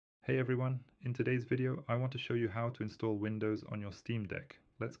Hey everyone, in today's video I want to show you how to install Windows on your Steam Deck.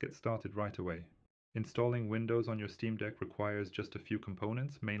 Let's get started right away. Installing Windows on your Steam Deck requires just a few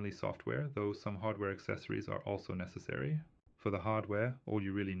components, mainly software, though some hardware accessories are also necessary. For the hardware, all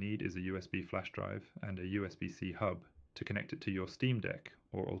you really need is a USB flash drive and a USB-C hub to connect it to your Steam Deck,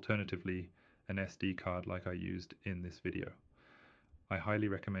 or alternatively an SD card like I used in this video. I highly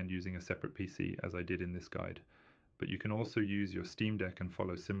recommend using a separate PC as I did in this guide, but you can also use your Steam Deck and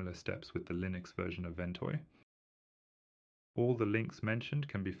follow similar steps with the Linux version of Ventoy. All the links mentioned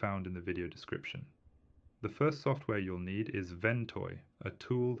can be found in the video description. The first software you'll need is Ventoy, a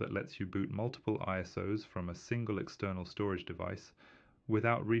tool that lets you boot multiple ISOs from a single external storage device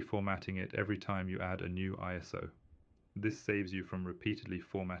without reformatting it every time you add a new ISO. This saves you from repeatedly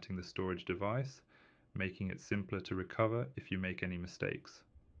formatting the storage device, making it simpler to recover if you make any mistakes.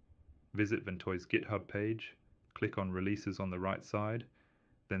 Visit Ventoy's GitHub page, click on Releases on the right side,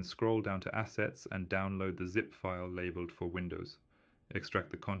 then scroll down to Assets and download the zip file labeled for Windows.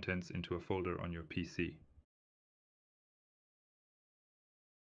 Extract the contents into a folder on your PC.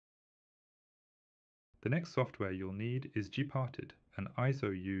 The next software you'll need is gparted, an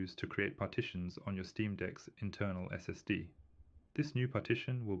ISO used to create partitions on your Steam Deck's internal SSD. This new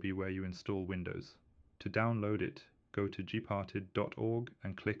partition will be where you install Windows. To download it, go to gparted.org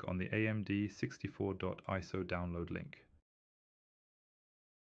and click on the amd64.iso download link.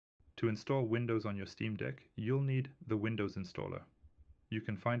 To install Windows on your Steam Deck, you'll need the Windows installer. You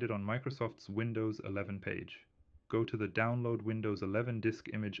can find it on Microsoft's Windows 11 page. Go to the Download Windows 11 Disk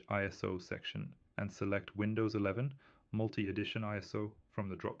Image ISO section and select Windows 11 Multi-Edition ISO from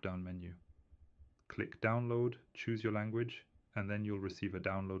the drop-down menu. Click Download, choose your language, and then you'll receive a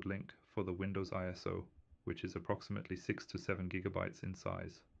download link for the Windows ISO, which is approximately 6 to 7 gigabytes in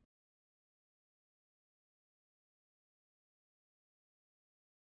size.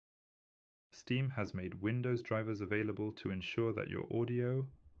 Steam has made Windows drivers available to ensure that your audio,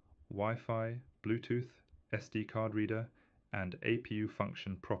 Wi-Fi, Bluetooth, SD card reader, and APU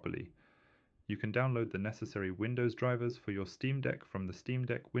function properly. You can download the necessary Windows drivers for your Steam Deck from the Steam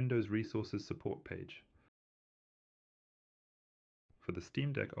Deck Windows Resources support page. For the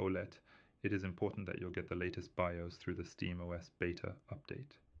Steam Deck OLED, it is important that you'll get the latest BIOS through the SteamOS beta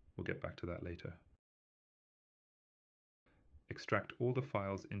update. We'll get back to that later. Extract all the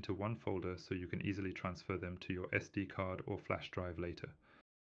files into one folder so you can easily transfer them to your SD card or flash drive later.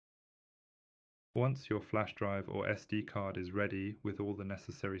 Once your flash drive or SD card is ready with all the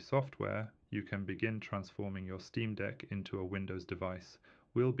necessary software, you can begin transforming your Steam Deck into a Windows device.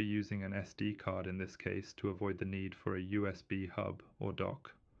 We'll be using an SD card in this case to avoid the need for a USB hub or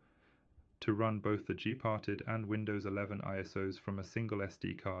dock. To run both the gparted and Windows 11 ISOs from a single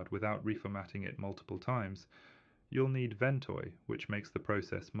SD card without reformatting it multiple times, you'll need Ventoy, which makes the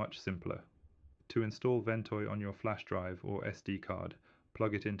process much simpler. To install Ventoy on your flash drive or SD card,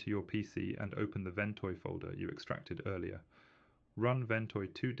 plug it into your PC and open the Ventoy folder you extracted earlier. Run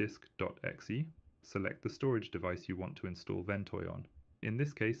ventoy2disk.exe, select the storage device you want to install Ventoy on, in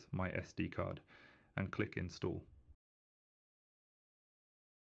this case my SD card, and click Install.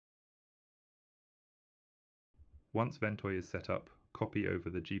 Once Ventoy is set up, copy over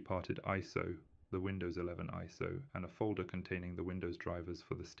the gparted ISO, the Windows 11 ISO, and a folder containing the Windows drivers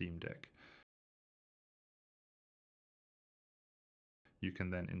for the Steam Deck. You can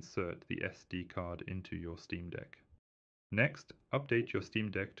then insert the SD card into your Steam Deck. Next, update your Steam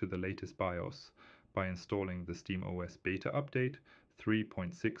Deck to the latest BIOS by installing the SteamOS Beta Update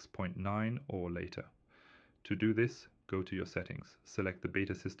 3.6.9 or later. To do this, go to your settings, select the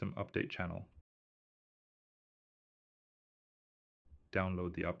Beta System Update channel,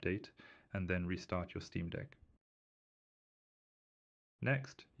 download the update, and then restart your Steam Deck.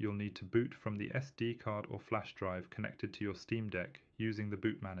 Next, you'll need to boot from the SD card or flash drive connected to your Steam Deck using the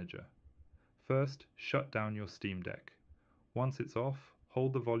Boot Manager. First, shut down your Steam Deck. Once it's off,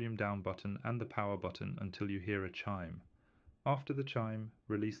 hold the volume down button and the power button until you hear a chime. After the chime,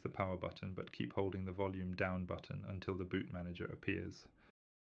 release the power button but keep holding the volume down button until the Boot Manager appears.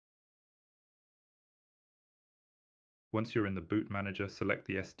 Once you're in the Boot Manager, select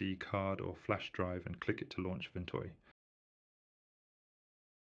the SD card or flash drive and click it to launch Ventoy.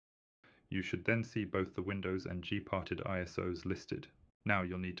 You should then see both the Windows and gparted ISOs listed. Now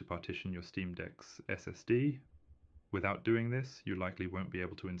you'll need to partition your Steam Deck's SSD. Without doing this, you likely won't be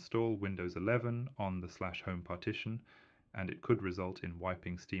able to install Windows 11 on the /home partition, and it could result in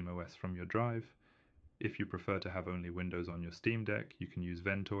wiping SteamOS from your drive. If you prefer to have only Windows on your Steam Deck, you can use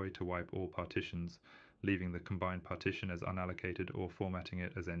Ventoy to wipe all partitions, leaving the combined partition as unallocated or formatting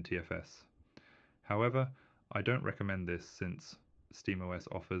it as NTFS. However, I don't recommend this since SteamOS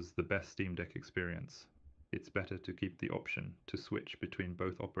offers the best Steam Deck experience. It's better to keep the option to switch between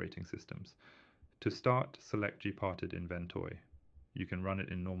both operating systems. To start, select Gparted in Ventoy. You can run it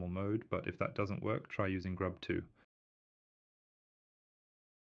in normal mode, but if that doesn't work, try using Grub2.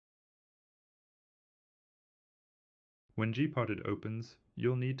 When Gparted opens,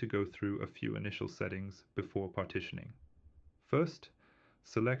 you'll need to go through a few initial settings before partitioning. First,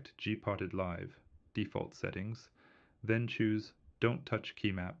 select Gparted Live, Default Settings, then choose Don't Touch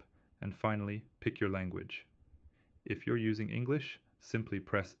Key Map, and finally pick your language. If you're using English, simply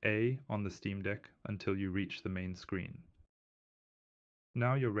press A on the Steam Deck until you reach the main screen.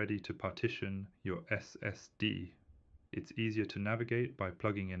 Now you're ready to partition your SSD. It's easier to navigate by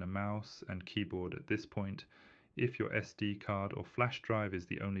plugging in a mouse and keyboard at this point. If your SD card or flash drive is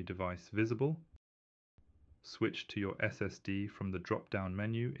the only device visible, switch to your SSD from the drop-down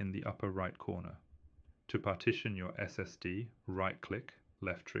menu in the upper right corner. To partition your SSD, right-click,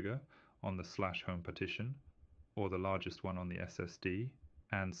 left trigger, on the /home partition, or the largest one on the SSD,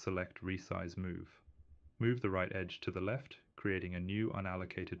 and select Resize Move. Move the right edge to the left, creating a new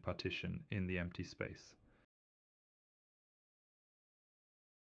unallocated partition in the empty space.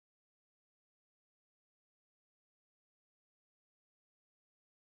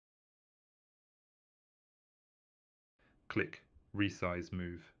 Click Resize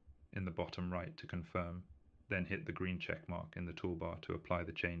Move in the bottom right to confirm, then hit the green check mark in the toolbar to apply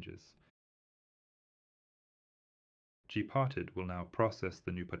the changes. Gparted will now process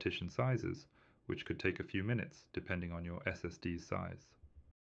the new partition sizes, which could take a few minutes depending on your SSD's size.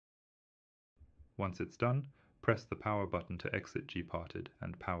 Once it's done, press the power button to exit Gparted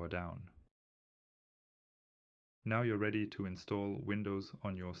and power down. Now you're ready to install Windows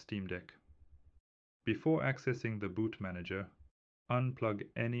on your Steam Deck. Before accessing the boot manager, unplug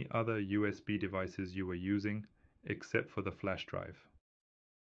any other USB devices you were using except for the flash drive.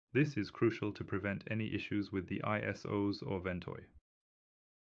 This is crucial to prevent any issues with the ISOs or Ventoy.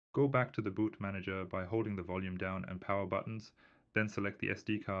 Go back to the boot manager by holding the volume down and power buttons, then select the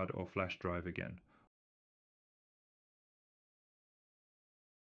SD card or flash drive again.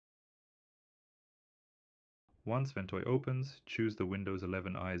 Once Ventoy opens, choose the Windows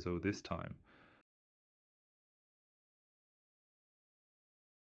 11 ISO this time.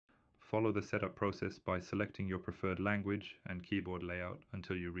 Follow the setup process by selecting your preferred language and keyboard layout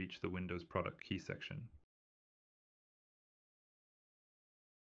until you reach the Windows product key section.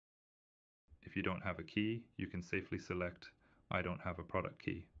 If you don't have a key, you can safely select I don't have a product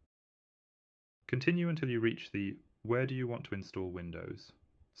key. Continue until you reach the Where do you want to install Windows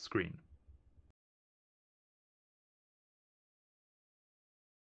screen.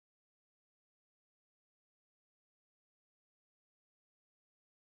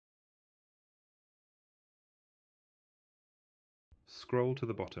 Scroll to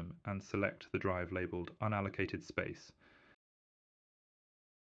the bottom and select the drive labeled Unallocated Space.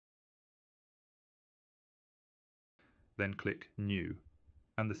 Then click New,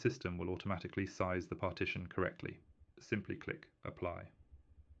 and the system will automatically size the partition correctly. Simply click Apply.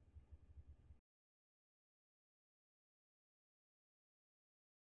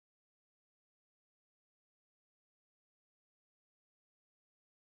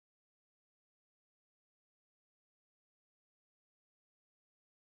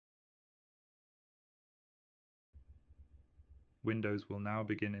 Windows will now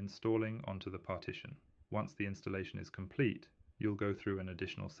begin installing onto the partition. Once the installation is complete, you'll go through an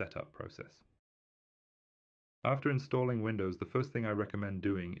additional setup process. After installing Windows, the first thing I recommend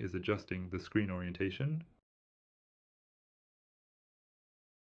doing is adjusting the screen orientation.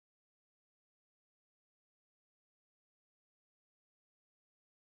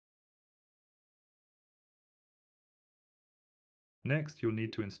 Next, you'll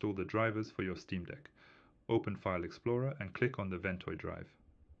need to install the drivers for your Steam Deck. Open File Explorer and click on the Ventoy drive.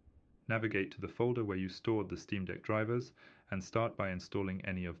 Navigate to the folder where you stored the Steam Deck drivers and start by installing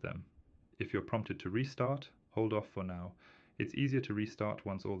any of them. If you're prompted to restart, hold off for now. It's easier to restart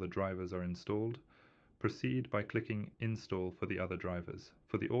once all the drivers are installed. Proceed by clicking Install for the other drivers.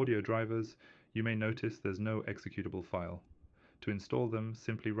 For the audio drivers, you may notice there's no executable file. To install them,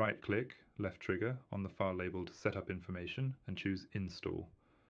 simply right-click, left trigger, on the file labeled Setup Information and choose Install.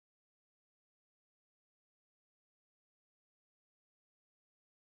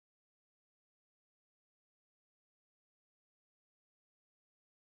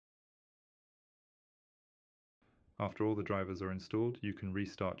 After all the drivers are installed, you can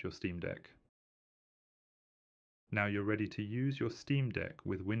restart your Steam Deck. Now you're ready to use your Steam Deck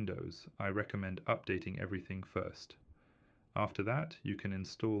with Windows. I recommend updating everything first. After that, you can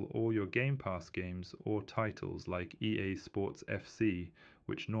install all your Game Pass games or titles like EA Sports FC,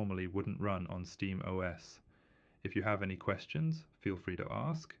 which normally wouldn't run on Steam OS. If you have any questions, feel free to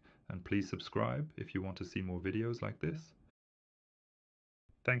ask, and please subscribe if you want to see more videos like this.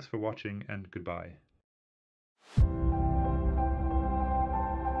 Thanks for watching, and goodbye.